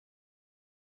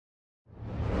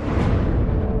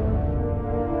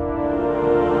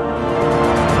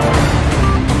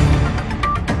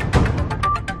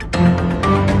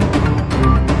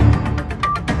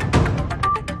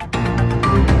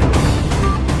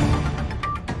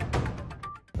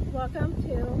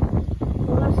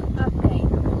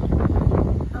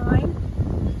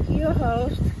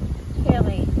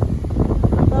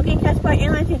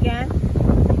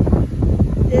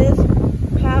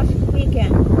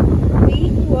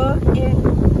were in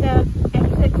the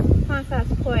X6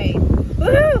 contest play.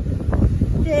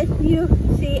 Woohoo! Did you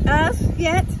see us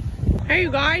yet? Hey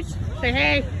you guys, say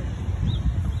hey.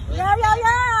 Yo, yo,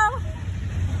 yo!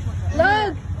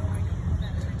 Look!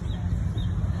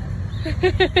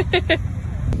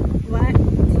 What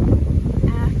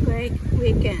a great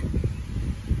weekend.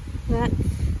 Let's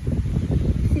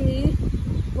see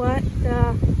what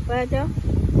the weather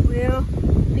will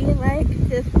be like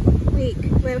this week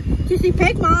with Juicy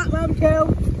Pigmont. Love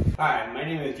you. Hi, my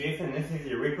name is Jason. This is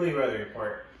your weekly weather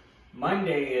report.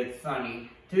 Monday it's sunny.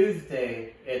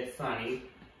 Tuesday it's sunny.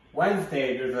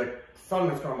 Wednesday there's a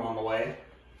thunderstorm on the way.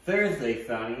 Thursday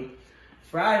sunny.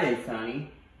 Friday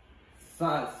sunny.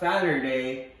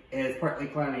 Saturday is partly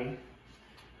cloudy.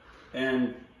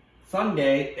 And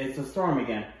Sunday it's a storm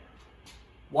again.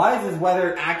 Why is this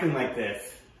weather acting like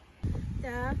this?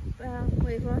 The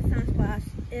Weaver Sunsplash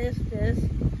is this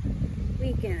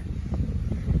weekend.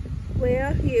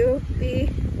 Will you be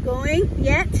going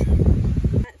yet?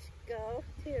 Let's go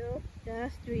to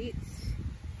the streets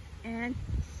and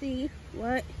see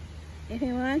what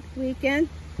everyone weekend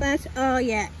plans are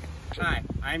yet. Hi,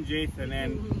 I'm Jason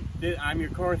and I'm your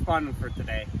correspondent for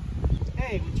today.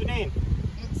 Hey, what's your name?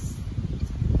 It's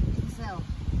Phil.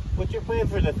 What's your plan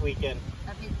for this weekend?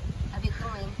 I'll be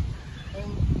going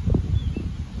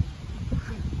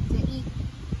to eat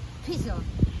pizza.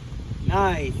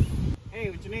 Nice. Hey,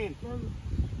 what's your name? Swim.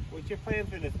 What's your plan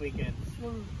for this weekend?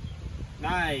 Swim.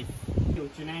 Nice. Hey,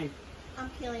 what's your name? I'm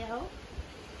Kelio.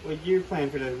 What's your plan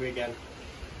for this weekend?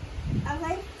 I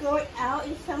like going out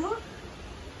in summer,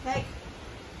 like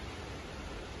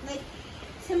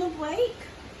summer break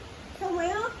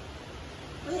somewhere.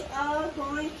 We are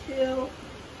going to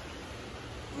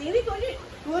maybe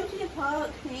going to the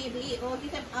park, maybe, or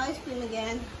get some ice cream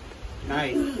again.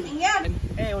 Nice. And yeah.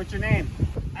 Hey, what's your name?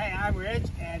 Hey, I'm Rich,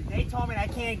 and they told me I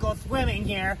can't go swimming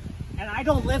here, and I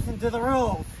don't listen to the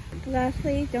rules.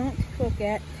 Lastly, don't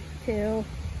forget to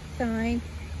sign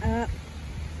up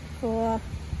for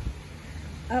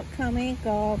upcoming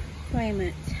golf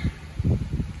tournament.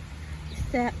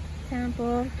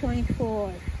 September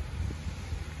 24th.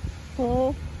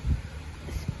 Full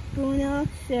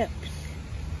schoonerships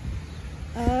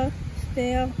are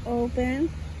still open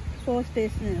for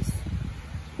business.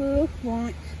 Who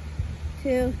wants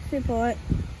to support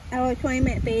our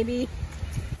tournament, baby?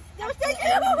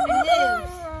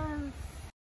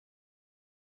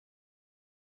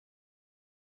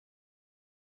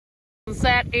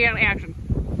 Set and action.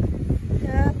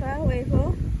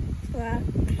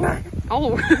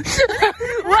 Oh.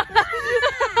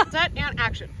 Set and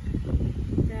action.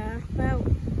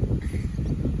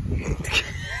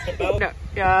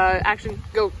 No, action,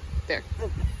 go there.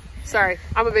 Sorry,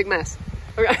 I'm a big mess.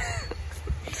 Okay. I'm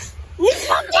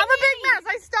a big mess.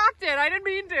 I stopped it. I didn't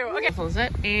mean to. Okay. So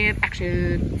set and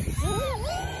action.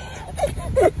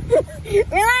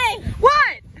 Really?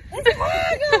 What?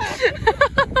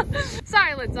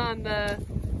 Silence on the.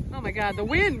 Oh my God, the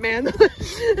wind, man.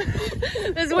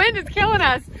 This wind is killing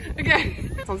us. Okay.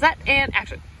 So set and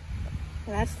action.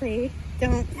 Lastly,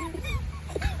 don't.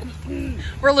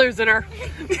 We're losing her.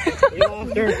 We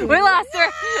lost her. We lost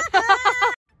her.